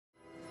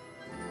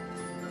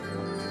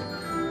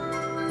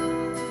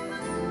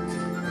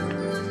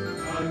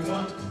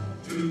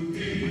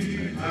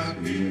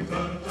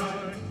but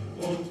I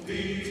won't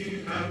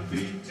be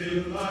happy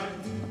till I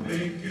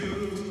make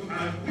you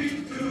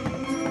happy too.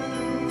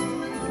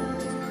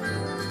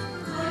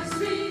 Life's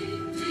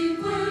really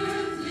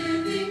worth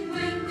living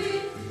when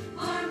we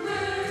are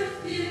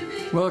worth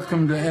giving.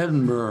 Welcome to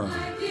Edinburgh.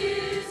 I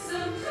give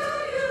some to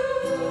you.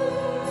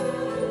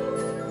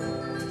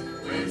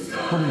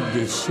 What a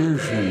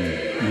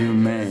decision you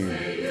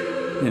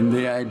made in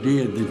the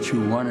idea that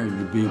you wanted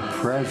to be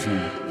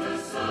present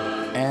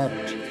at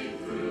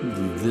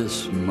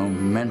this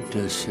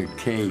momentous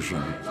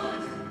occasion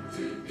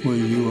where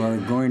you are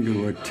going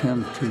to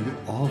attempt to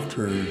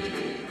alter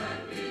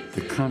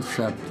the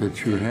concept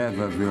that you have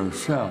of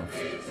yourself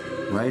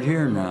right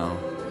here now,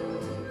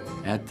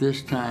 at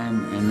this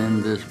time and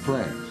in this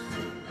place.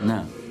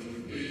 Now,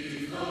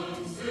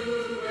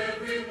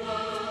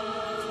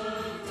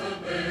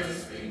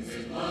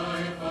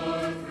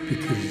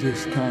 because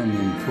this time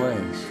and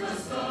place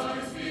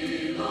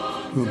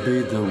will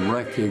be the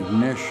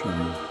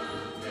recognition,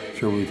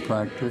 shall we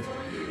practice?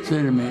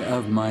 Say to me,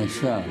 of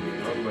myself.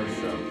 Of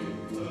myself.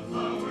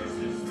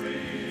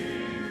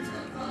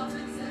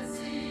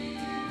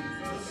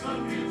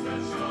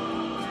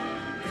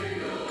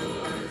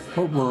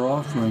 What we're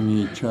offering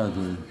each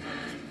other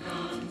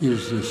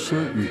is the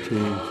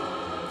certainty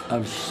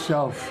of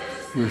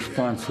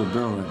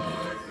self-responsibility.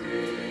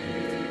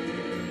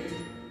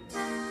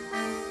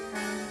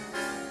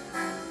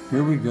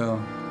 Here we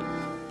go.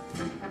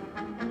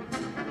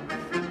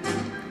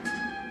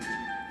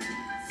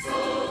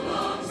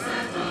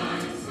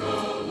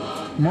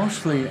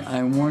 Mostly,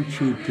 I want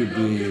you to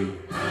be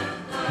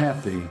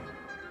happy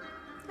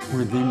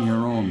within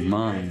your own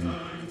mind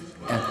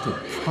at the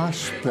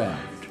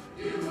prospect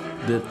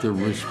that the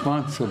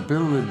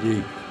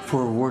responsibility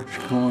for what's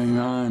going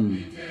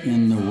on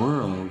in the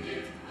world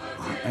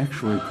are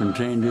actually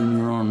contained in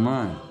your own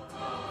mind.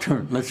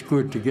 Sure, let's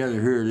go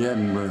together here at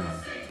Edinburgh.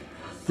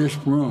 This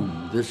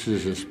room, this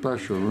is a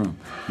special room.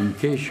 In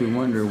case you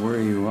wonder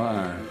where you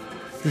are,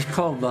 it's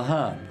called the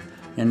Hub.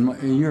 And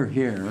you're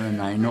here, and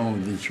I know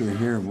that you're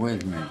here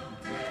with me.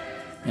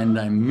 And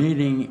I'm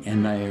meeting,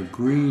 and I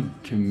agreed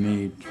to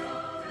meet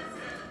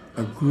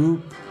a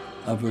group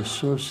of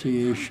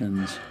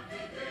associations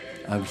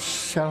of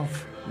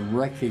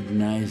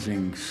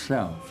self-recognizing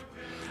self.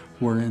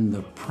 We're in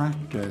the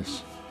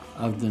practice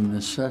of the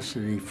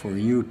necessity for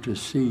you to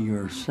see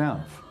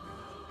yourself,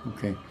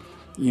 okay,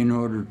 in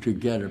order to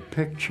get a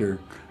picture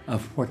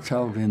of what's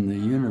out in the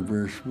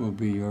universe will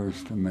be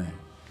yours to make.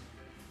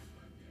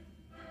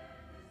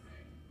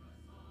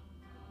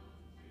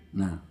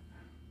 Now,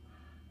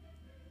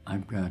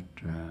 I've got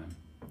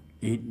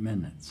 8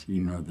 minutes.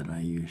 You know that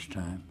I use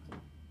time.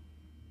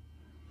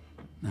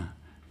 Now,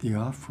 the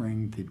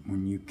offering that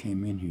when you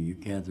came in here, you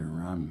gather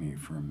around me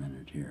for a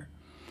minute here.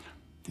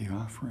 The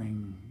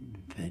offering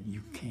that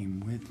you came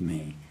with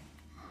me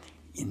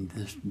in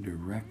this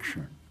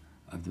direction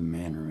of the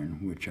manner in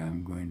which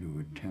I'm going to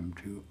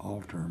attempt to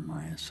alter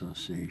my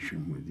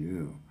association with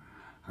you,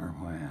 or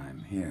why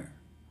I'm here.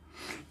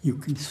 You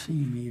can see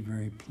me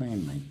very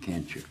plainly,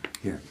 can't you?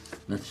 Here,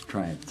 let's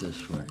try it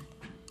this way,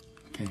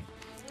 okay?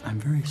 I'm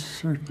very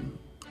certain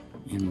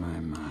in my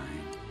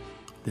mind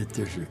that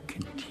there's a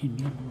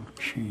continual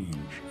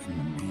change in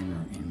the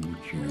manner in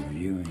which you're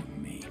viewing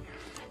me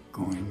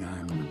going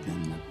on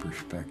within the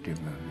perspective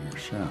of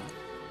yourself.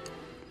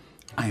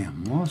 I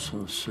am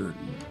also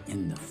certain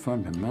in the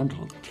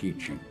fundamental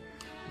teaching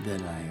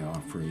that I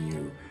offer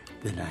you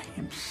that I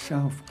am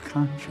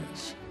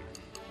self-conscious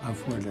of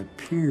what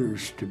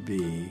appears to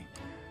be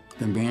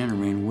the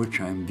manner in which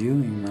I'm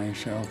viewing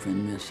myself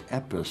in this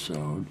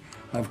episode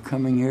of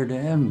coming here to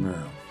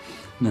Edinburgh.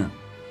 Now,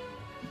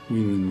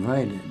 we've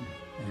invited,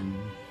 and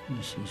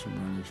this is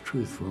about as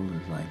truthful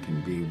as I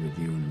can be with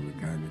you in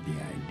regard to the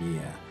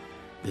idea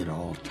that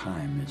all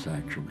time is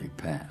actually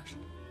past.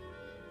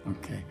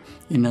 Okay?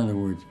 In other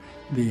words,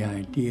 the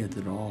idea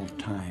that all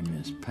time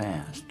is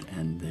past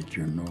and that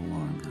you're no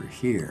longer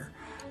here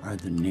are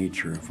the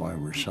nature of why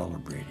we're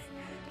celebrating.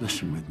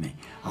 Listen with me.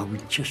 I'll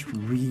just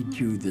read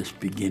you this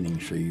beginning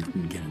so you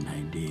can get an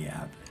idea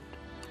of it.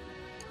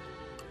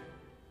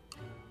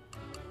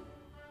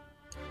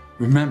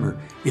 Remember,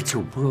 it's a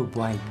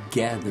worldwide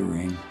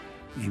gathering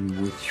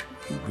in which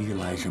we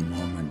realize a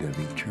moment of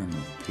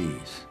eternal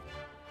peace.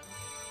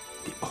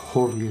 The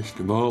holiest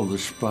of all the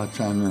spots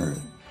on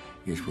earth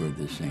is where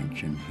this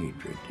ancient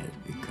hatred has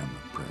become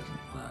a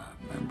present love.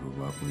 Remember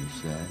what we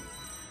said?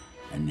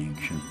 An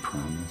ancient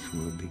promise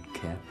will be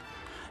kept.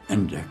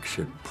 An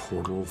exit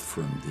portal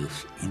from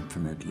this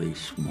infinitely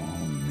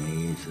small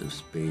maze of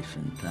space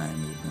and time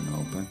has been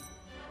opened.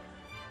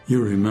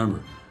 You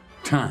remember,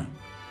 time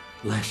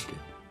lasted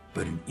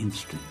but an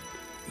instant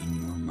in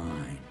your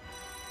mind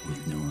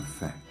with no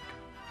effect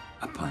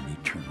upon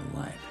eternal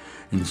life.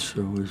 And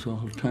so is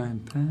all time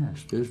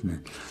past, isn't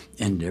it?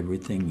 And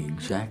everything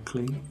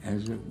exactly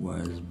as it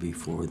was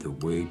before the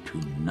way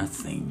to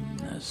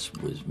nothingness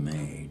was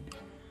made.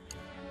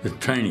 The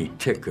tiny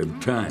tick of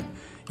time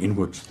in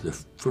which the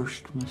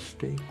first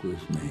mistake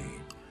was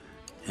made,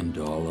 and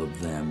all of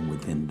them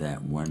within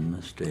that one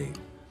mistake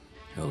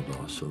held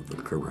also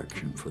the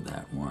correction for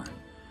that one,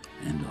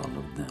 and all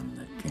of them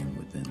that came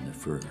within the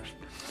first.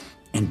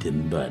 And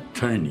in that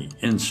tiny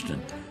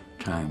instant,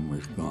 time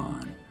was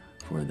gone,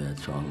 for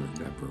that's all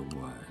it ever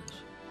was.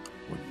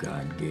 What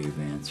God gave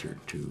answer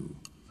to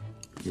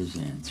is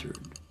answered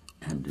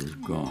and is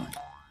gone.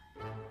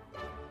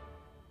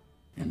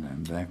 And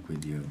I'm back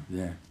with you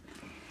there.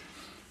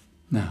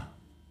 Now,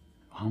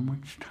 how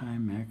much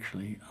time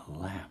actually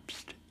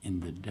elapsed in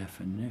the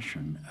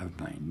definition of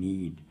my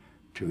need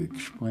to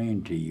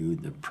explain to you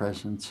the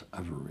presence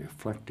of a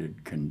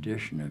reflected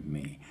condition of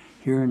me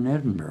here in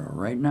Edinburgh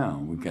right now?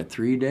 We've got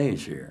 3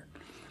 days here,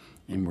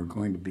 and we're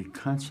going to be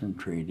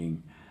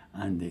concentrating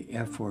on the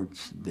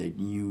efforts that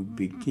you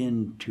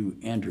begin to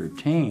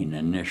entertain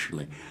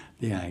initially.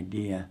 The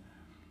idea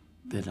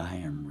that I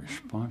am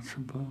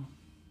responsible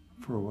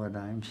for what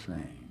I'm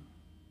saying,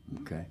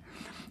 okay?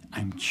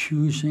 I'm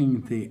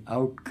choosing the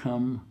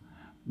outcome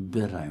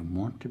that I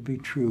want to be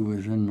true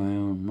within my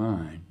own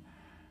mind,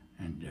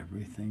 and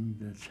everything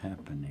that's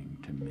happening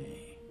to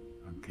me,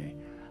 okay?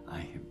 I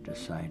have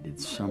decided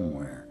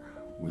somewhere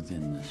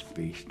within the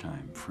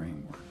space-time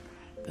framework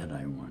that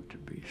I want to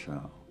be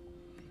so.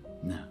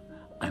 Now,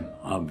 I'm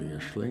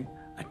obviously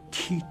a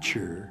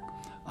teacher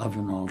of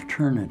an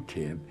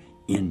alternative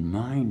in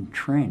mind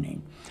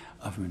training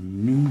of a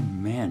new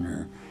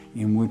manner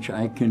in which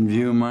I can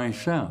view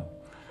myself.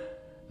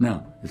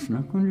 Now, it's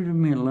not going to do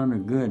me a lot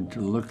of good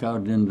to look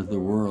out into the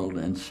world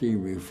and see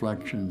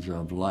reflections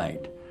of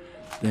light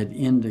that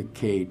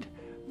indicate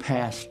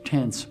past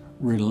tense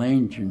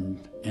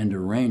relations and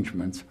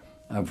arrangements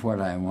of what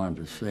I want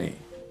to say.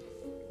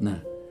 Now,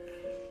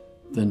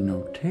 the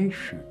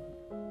notation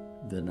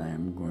that I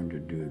am going to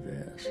do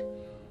this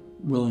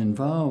will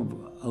involve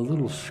a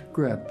little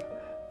script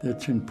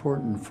that's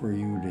important for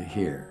you to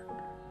hear.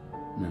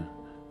 Now,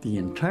 the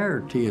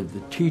entirety of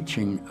the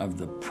teaching of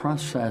the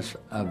process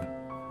of,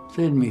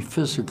 say to me,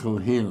 physical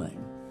healing,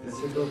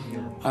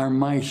 are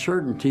my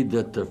certainty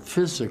that the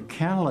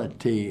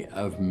physicality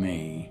of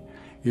me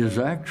is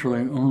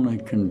actually only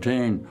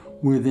contained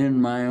within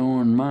my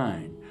own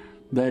mind.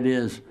 That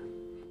is,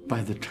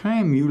 by the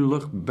time you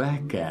look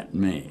back at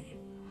me,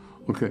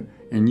 okay,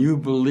 and you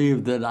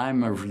believe that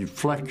I'm a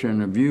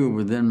reflection of you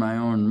within my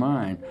own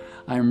mind,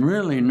 I'm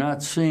really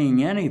not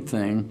seeing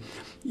anything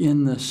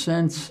in the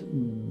sense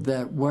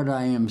that what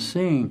I am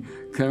seeing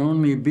can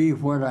only be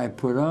what I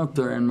put out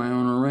there in my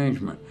own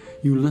arrangement.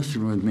 You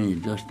listen with me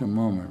just a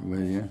moment,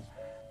 will you?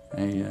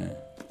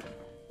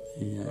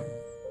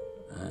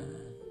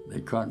 They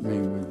caught me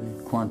with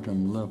the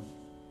quantum leap.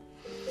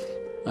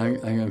 I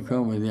got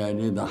caught with the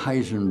idea of the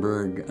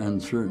Heisenberg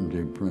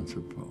uncertainty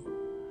principle.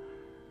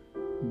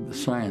 The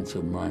science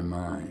of my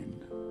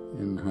mind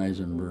in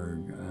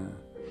Heisenberg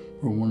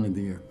were one of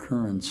the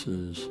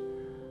occurrences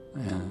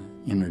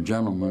in a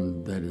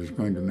gentleman that is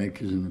going to make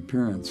his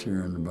appearance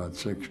here in about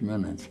 6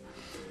 minutes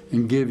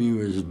and give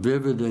you as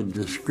vivid a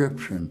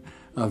description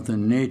of the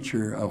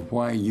nature of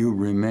why you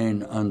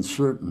remain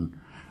uncertain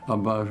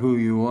about who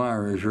you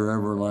are as you're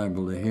ever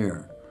liable to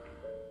hear.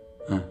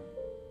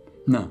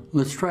 Now,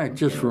 let's try it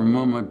just for a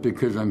moment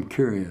because I'm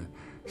curious.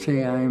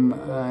 Say, I'm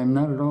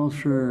not at all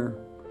sure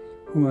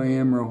who I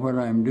am or what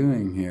I'm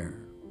doing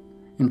here.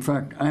 In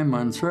fact, I'm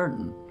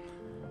uncertain.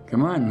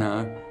 Come on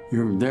now,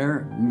 you're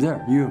there,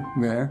 you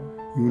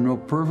know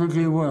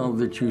perfectly well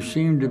that you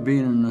seem to be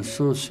in an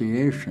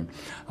association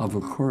of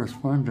a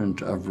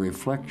correspondent of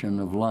reflection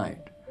of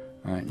light.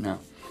 All right, now,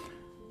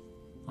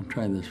 I'll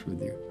try this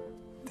with you.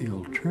 The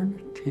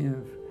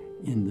alternative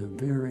in the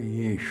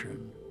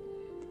variation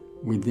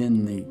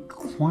within the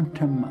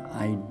quantum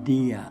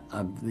idea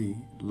of the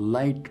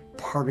light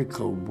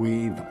particle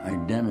wave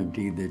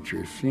identity that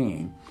you're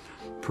seeing,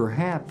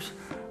 perhaps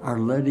are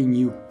letting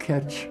you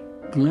catch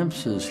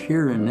glimpses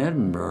here in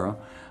Edinburgh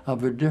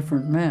of a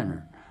different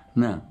manner.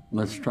 Now,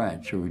 let's try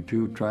it. Shall we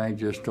try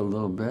just a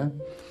little bit?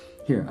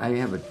 Here, I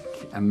have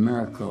a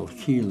miracle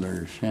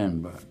healer's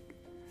handbook,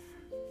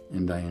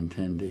 and I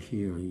intend to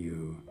heal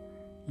you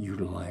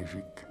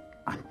utilizing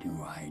a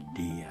new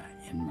idea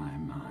in my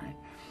mind.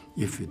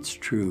 If it's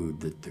true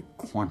that the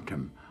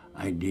quantum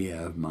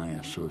idea of my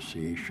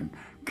association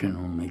can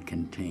only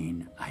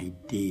contain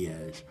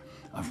ideas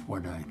of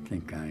what I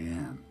think I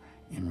am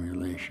in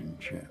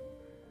relationship.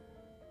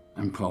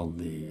 I'm called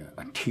a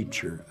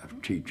teacher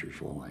of teachers.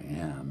 Well, I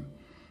am,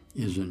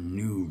 is a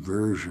new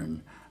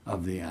version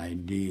of the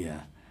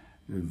idea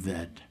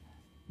that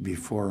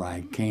before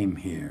I came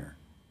here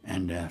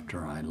and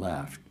after I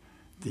left,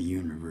 the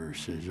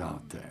universe is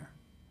out there.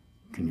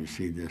 Can you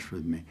see this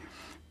with me?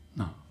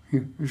 No,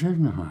 this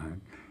isn't hard.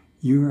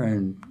 You're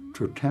in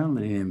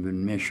totality of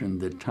admission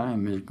that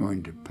time is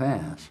going to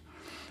pass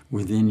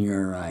within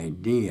your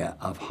idea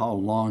of how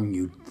long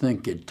you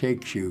think it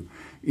takes you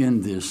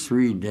in this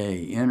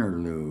 3-day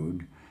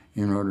interlude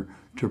in order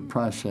to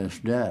process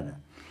data.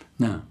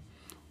 Now,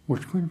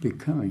 what's going to be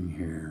coming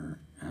here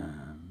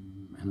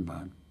in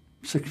about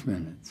 6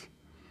 minutes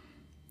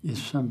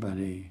is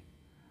somebody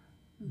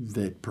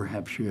that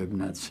perhaps you have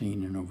not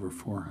seen in over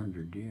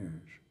 400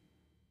 years.